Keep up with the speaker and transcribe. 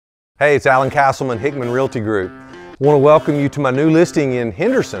Hey, it's Alan Castleman, Hickman Realty Group. I want to welcome you to my new listing in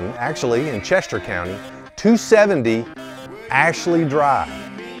Henderson, actually in Chester County, 270 Ashley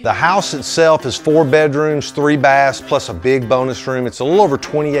Drive. The house itself is 4 bedrooms, 3 baths, plus a big bonus room. It's a little over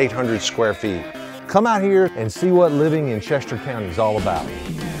 2,800 square feet. Come out here and see what living in Chester County is all about.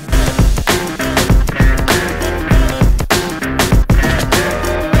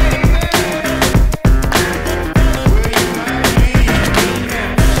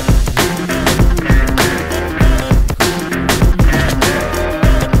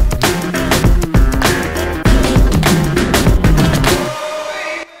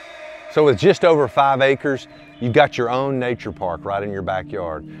 So with just over 5 acres, you've got your own nature park right in your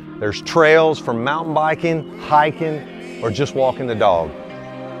backyard. There's trails for mountain biking, hiking, or just walking the dog.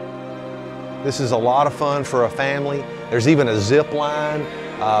 This is a lot of fun for a family. There's even a zip line,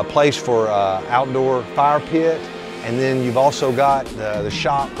 place for outdoor fire pit, and then you've also got the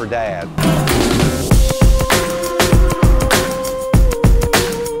shop for Dad.